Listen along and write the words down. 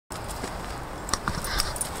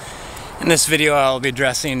In this video I'll be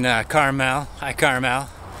addressing Carmel. Hi Carmel.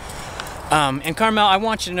 And Carmel, I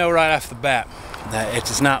want you to know right off the bat that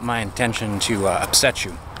it is not my intention to upset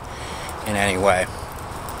you in any way.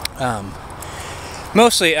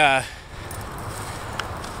 Mostly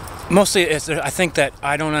it's, I think that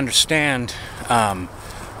I don't understand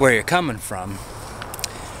where you're coming from,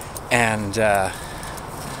 and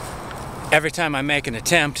every time I make an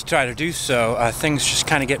attempt to try to do so, things just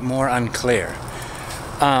kind of get more unclear.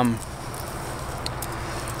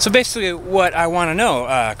 So basically what I want to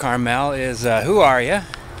know, Carmel, is who are you?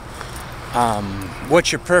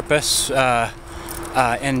 What's your purpose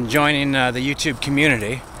in joining the YouTube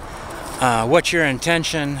community? What's your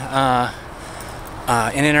intention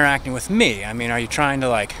in interacting with me? I mean, are you trying to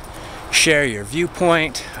like share your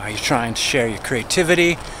viewpoint? Are you trying to share your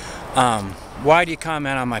creativity? Why do you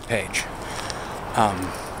comment on my page?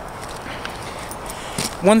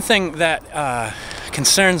 One thing that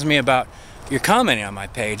concerns me about you're commenting on my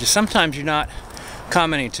page is sometimes you're not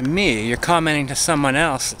commenting to me, you're commenting to someone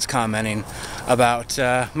else that's commenting about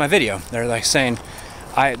my video. They're like saying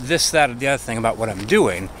this, that, or the other thing about what I'm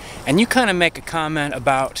doing, and you kind of make a comment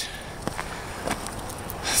about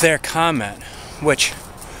their comment, which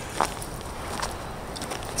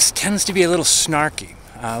tends to be a little snarky,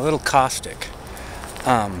 a little caustic,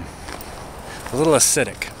 a little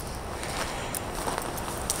acidic.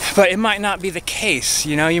 But it might not be the case,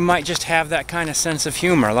 you know, you might just have that kind of sense of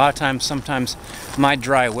humor. A lot of times, sometimes my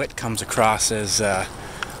dry wit comes across as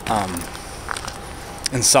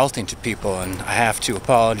insulting to people, and I have to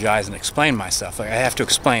apologize and explain myself. I have to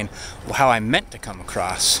explain how I meant to come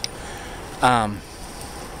across.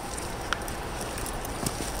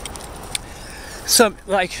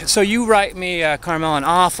 So you write me, Carmel, an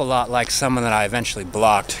awful lot like someone that I eventually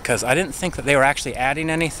blocked, because I didn't think that they were actually adding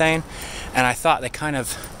anything, and I thought they kind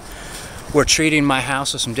of were treating my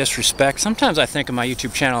house with some disrespect. Sometimes I think of my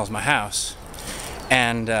YouTube channel as my house,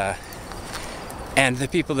 and the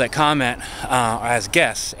people that comment are as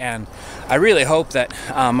guests, and I really hope that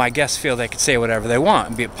my guests feel they can say whatever they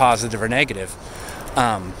want, be it positive or negative.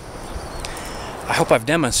 I hope I've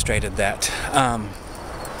demonstrated that.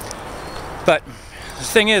 But the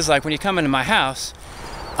thing is, like, when you come into my house,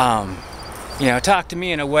 you know, talk to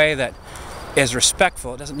me in a way that is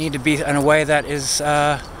respectful. It doesn't need to be in a way that is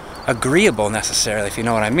agreeable necessarily, if you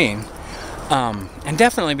know what I mean. And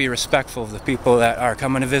definitely be respectful of the people that are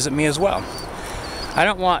coming to visit me as well. I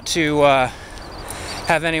don't want to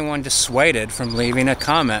have anyone dissuaded from leaving a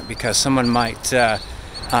comment because someone might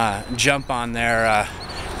jump on their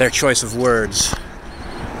choice of words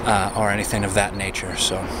or anything of that nature.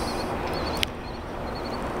 So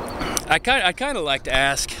I kind of like to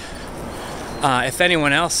ask if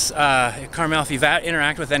anyone else, Carmel, if you've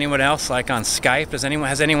interacted with anyone else, like on Skype, has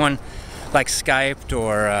anyone like Skyped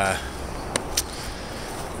or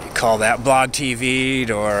call that blog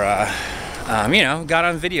TV'd, or you know, got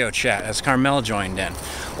on video chat as Carmel joined in,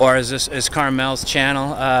 or is Carmel's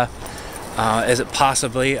channel is it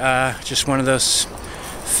possibly just one of those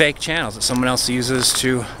fake channels that someone else uses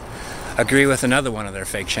to agree with another one of their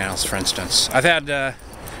fake channels, for instance? I've had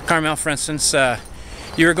Carmel, for instance,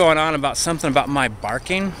 you were going on about something about my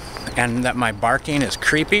barking, and that my barking is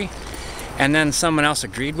creepy, and then someone else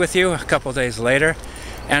agreed with you a couple days later,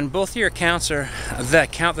 and both of your accounts are, the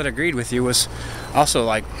account that agreed with you was also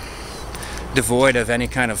like devoid of any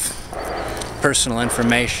kind of personal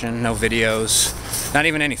information, no videos, not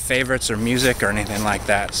even any favorites or music or anything like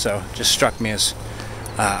that. So it just struck me as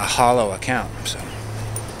a hollow account. So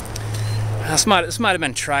this might have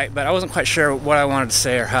been trite, but I wasn't quite sure what I wanted to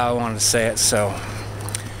say or how I wanted to say it. So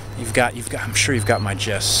I'm sure you've got my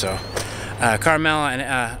gist. So Carmel,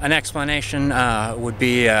 an explanation would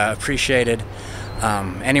be appreciated.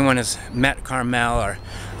 Anyone has met Carmel or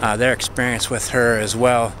their experience with her as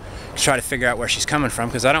well, try to figure out where she's coming from,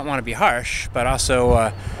 because I don't want to be harsh, but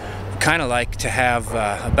also kind of like to have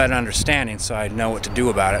a better understanding so I know what to do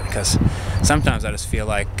about it, because sometimes I just feel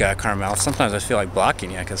like, Carmel, sometimes I feel like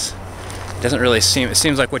blocking you, because it doesn't really seem, it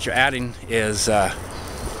seems like what you're adding is, I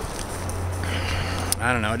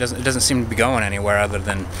don't know, it doesn't seem to be going anywhere other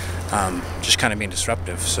than just kind of being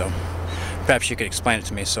disruptive. So perhaps you could explain it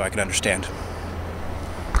to me so I could understand.